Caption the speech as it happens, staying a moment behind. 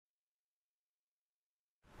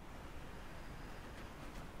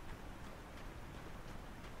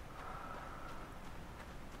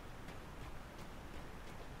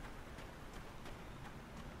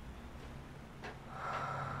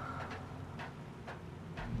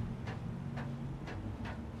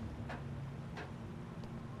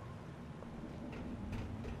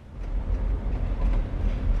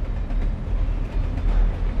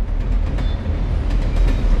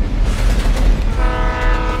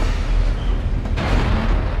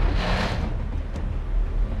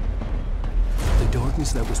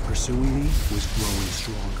pursuing me was growing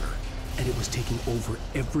stronger, and it was taking over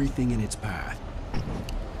everything in its path.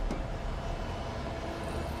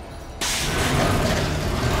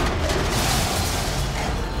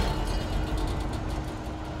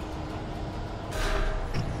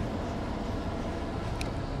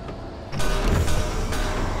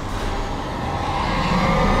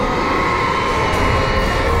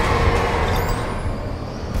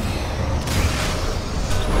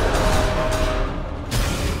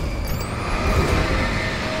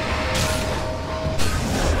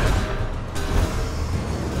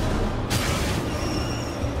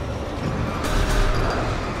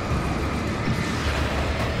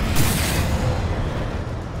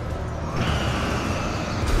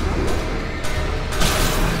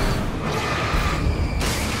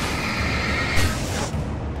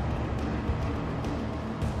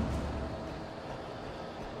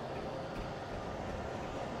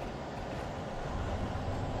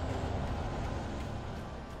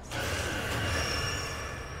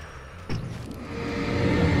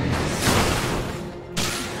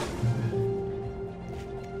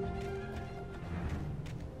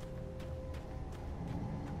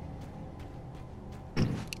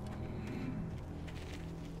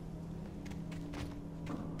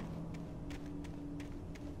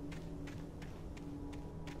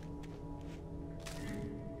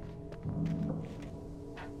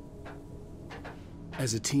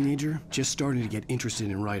 As a teenager, just starting to get interested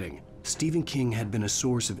in writing, Stephen King had been a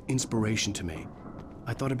source of inspiration to me.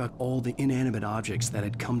 I thought about all the inanimate objects that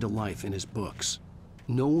had come to life in his books.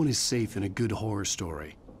 No one is safe in a good horror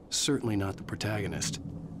story. Certainly not the protagonist.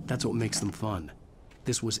 That's what makes them fun.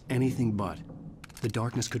 This was anything but. The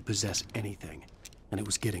darkness could possess anything, and it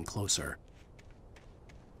was getting closer.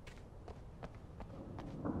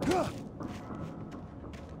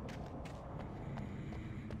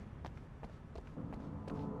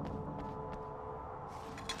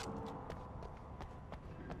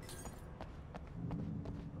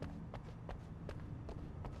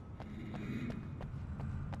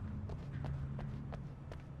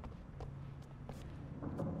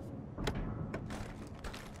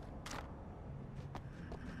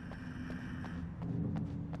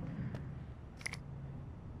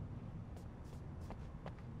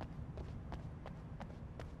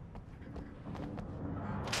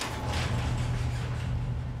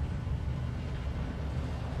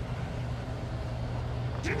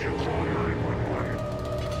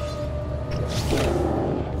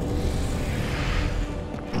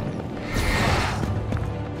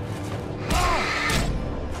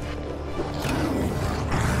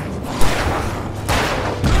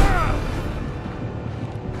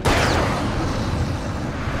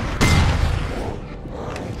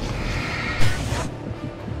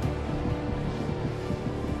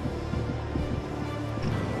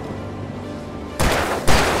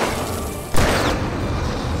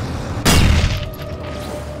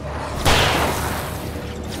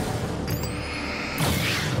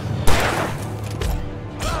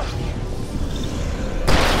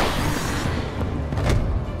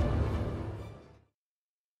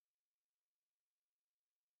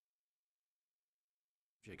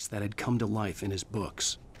 That had come to life in his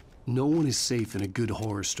books. No one is safe in a good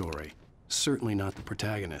horror story. Certainly not the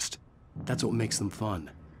protagonist. That's what makes them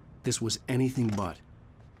fun. This was anything but.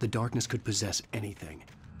 The darkness could possess anything,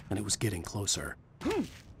 and it was getting closer.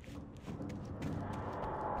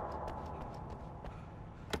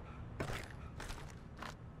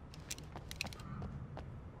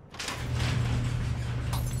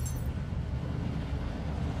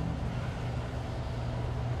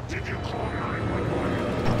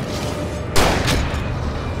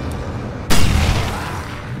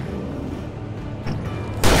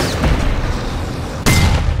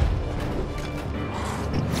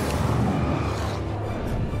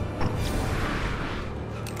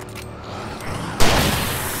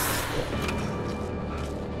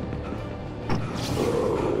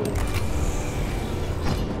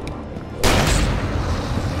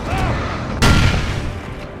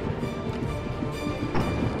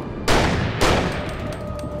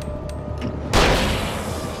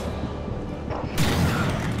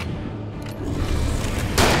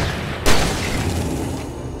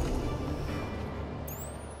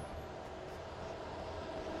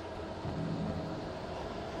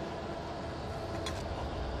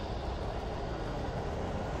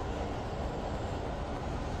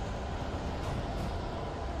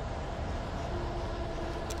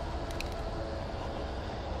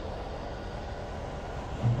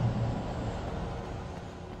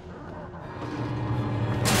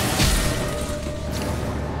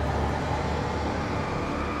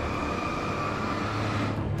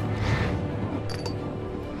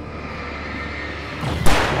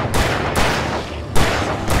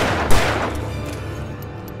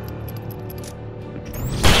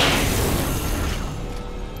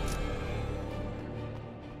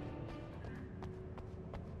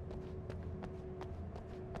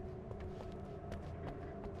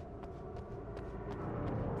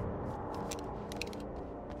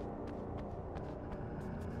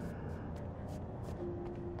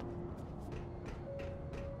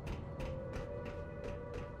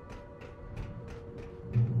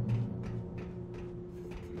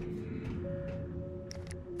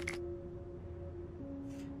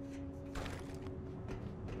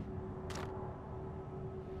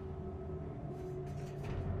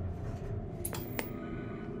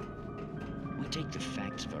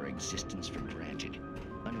 of our existence for granted,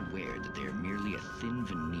 unaware that they are merely a thin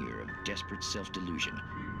veneer of desperate self-delusion,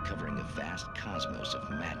 covering a vast cosmos of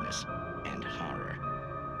madness and horror.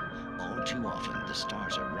 All too often, the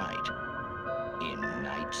stars are right. In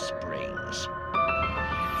Night Springs.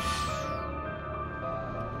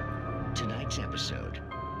 Tonight's episode,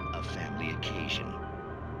 a family occasion.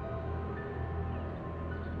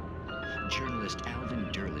 Journalist Alvin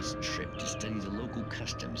Derleth's trip to study the local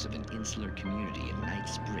customs of an insular community in Night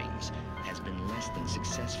Springs has been less than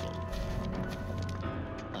successful.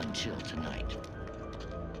 Until tonight.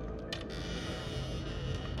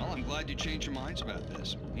 Well, I'm glad you changed your minds about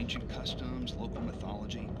this. Ancient customs, local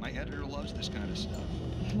mythology. My editor loves this kind of stuff.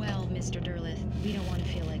 Well, Mr. Derleth, we don't want to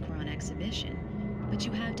feel like we're on exhibition. But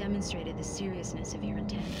you have demonstrated the seriousness of your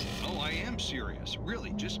intent. Oh, I am serious.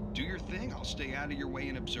 Really, just do your thing. I'll stay out of your way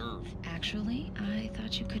and observe. Actually, I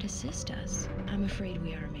thought you could assist us. I'm afraid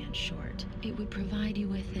we are a man short. It would provide you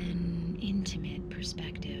with an intimate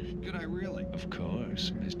perspective. Could I really? Of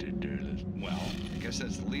course, Mr. Derleth. Well, I guess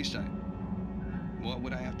that's the least I... What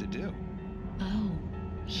would I have to do? Oh,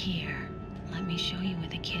 here. Let me show you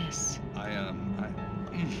with a kiss. What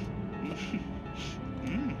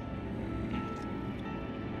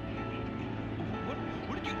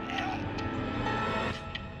did you...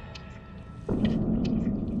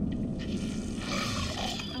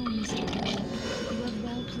 Oh, Mr. Derleth, you have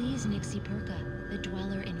well pleased Nixie Perka, the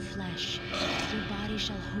dweller in flesh. Your body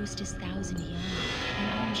shall host his 1,000 young,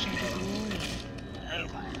 and all shall be glory.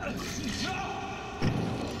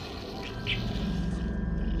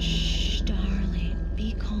 Shh, darling,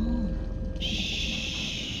 be calm.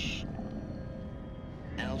 Shh.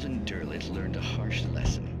 Alvin Derleth learned a harsh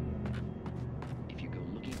lesson. If you go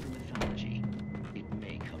looking for mythology, it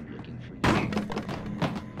may come looking for you.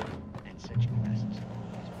 And such classes are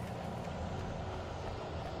always...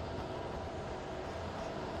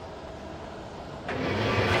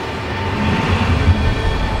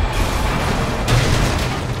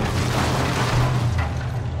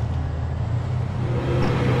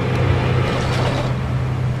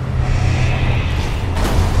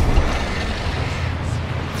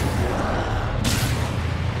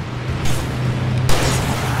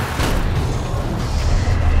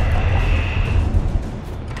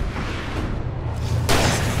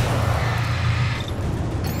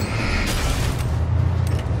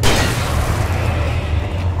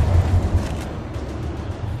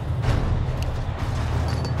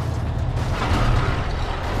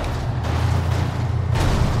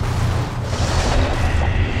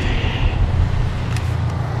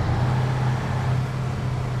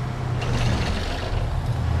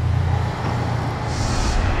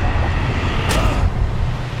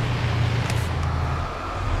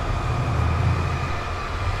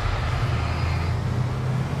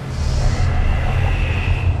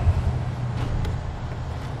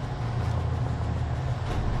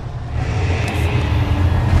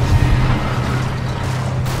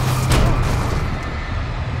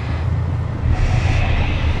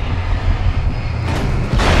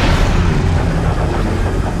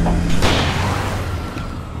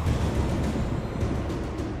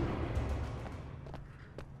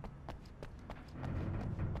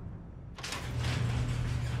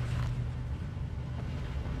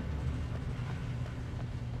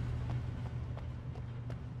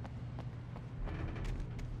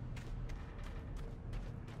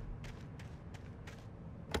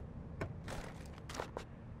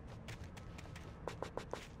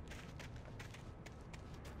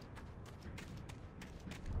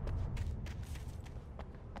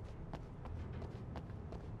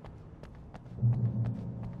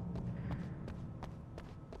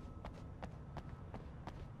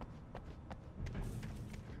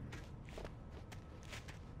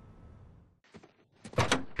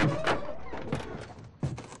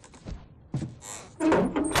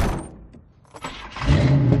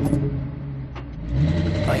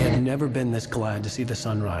 I had never been this glad to see the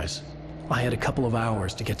sunrise. I had a couple of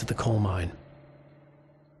hours to get to the coal mine.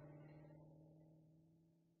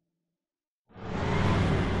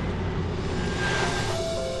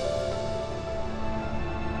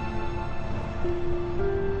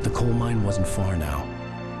 The coal mine wasn't far now.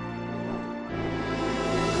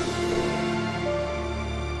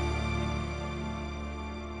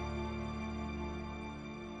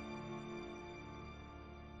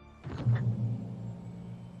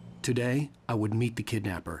 Today, I would meet the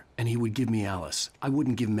kidnapper, and he would give me Alice. I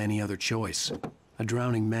wouldn't give him any other choice. A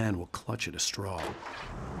drowning man will clutch at a straw.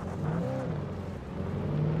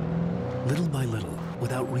 Little by little,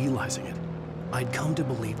 without realizing it, I'd come to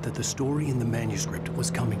believe that the story in the manuscript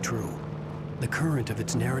was coming true. The current of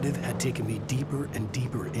its narrative had taken me deeper and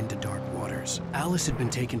deeper into dark waters. Alice had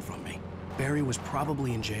been taken from me. Barry was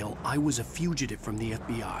probably in jail. I was a fugitive from the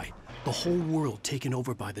FBI. The whole world taken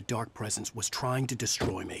over by the dark presence was trying to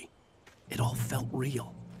destroy me. It all felt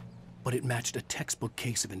real, but it matched a textbook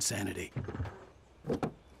case of insanity.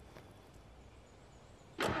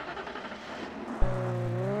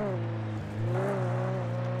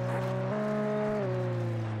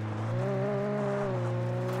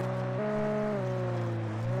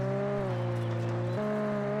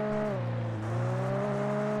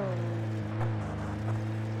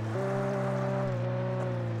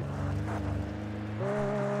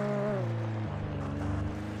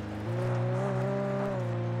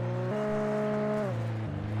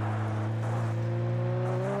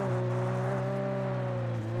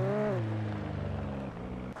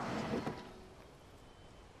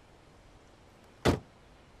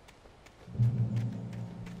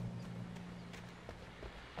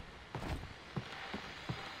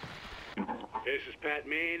 This is Pat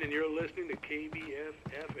Main, and you're listening to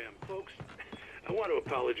KBF-FM. Folks, I want to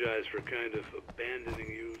apologize for kind of abandoning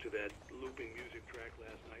you to that looping music track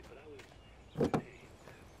last night, but I was detained.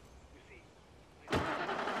 You see,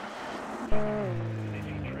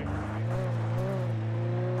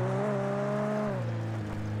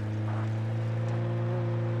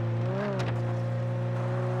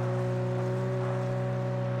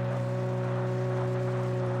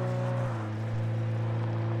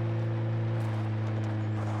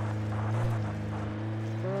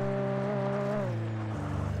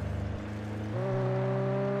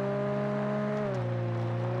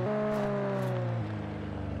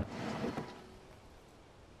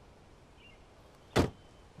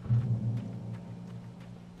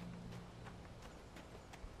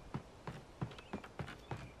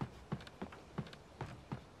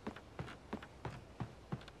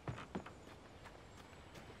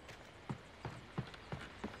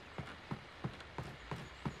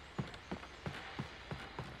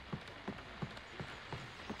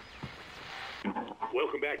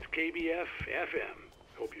 welcome back to KBF-FM.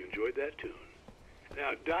 Hope you enjoyed that tune.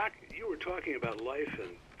 Now, Doc, you were talking about life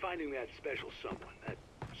and finding that special someone, that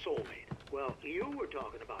soulmate. Well, you were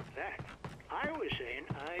talking about that. I was saying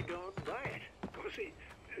I don't buy it. Well, see,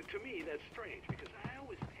 to me, that's strange, because I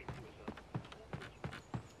always think it was a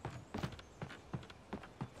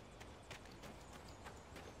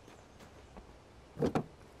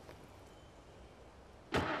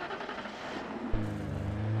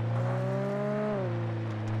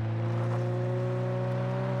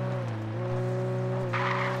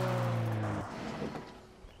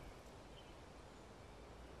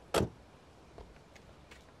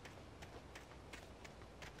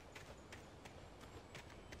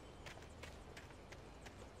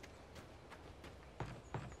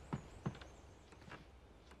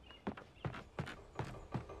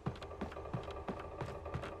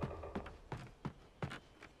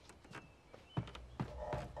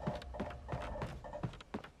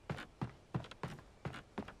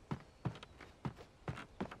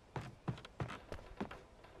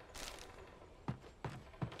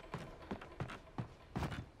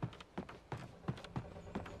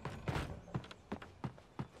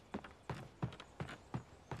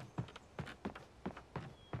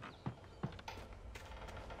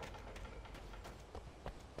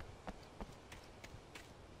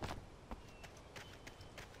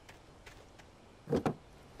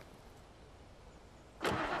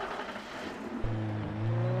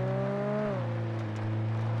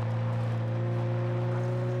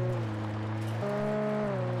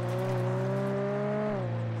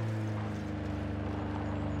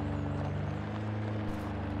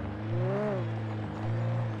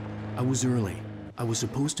I was early. I was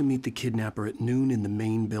supposed to meet the kidnapper at noon in the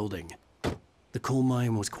main building. The coal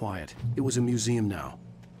mine was quiet. It was a museum now.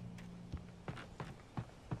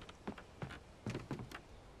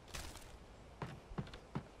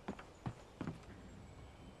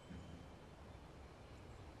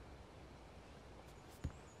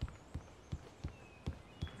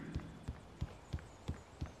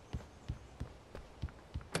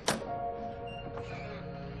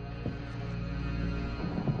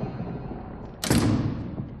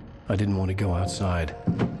 I didn't want to go outside.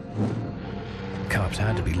 Cops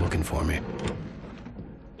had to be looking for me.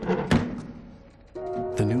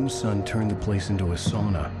 The noon sun turned the place into a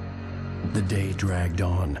sauna. The day dragged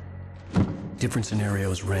on. Different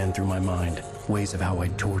scenarios ran through my mind. Ways of how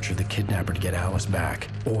I'd torture the kidnapper to get Alice back.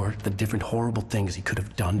 Or the different horrible things he could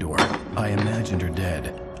have done to her. I imagined her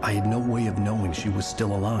dead. I had no way of knowing she was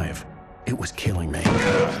still alive. It was killing me.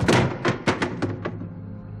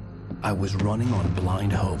 I was running on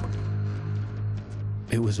blind hope.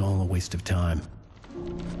 It was all a waste of time.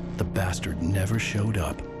 The bastard never showed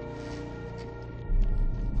up.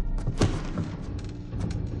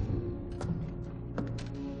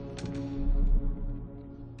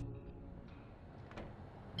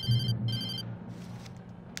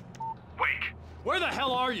 Where the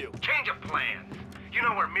hell are you? Change of plans. You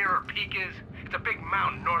know where Mirror Peak is? It's a big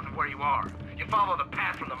mountain north of where you are. You follow the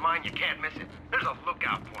path from the mine, you can't miss it. There's a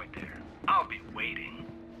lookout point there. I'll be waiting.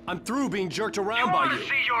 I'm through being jerked around by you. You want to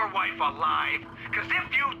see your wife alive? Because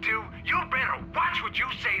if you do, you better watch what you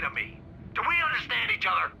say to me. Do we understand each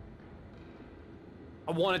other?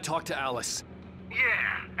 I want to talk to Alice. Yeah,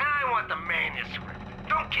 and I want the manuscript.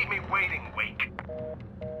 Don't keep me waiting, Wake.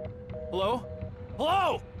 Hello?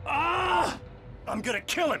 Hello? Ah! I'm gonna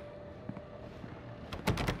kill him!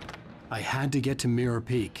 I had to get to Mirror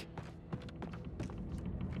Peak.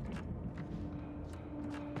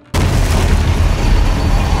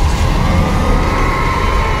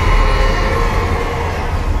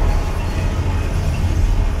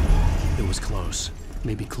 It was close.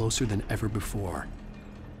 Maybe closer than ever before.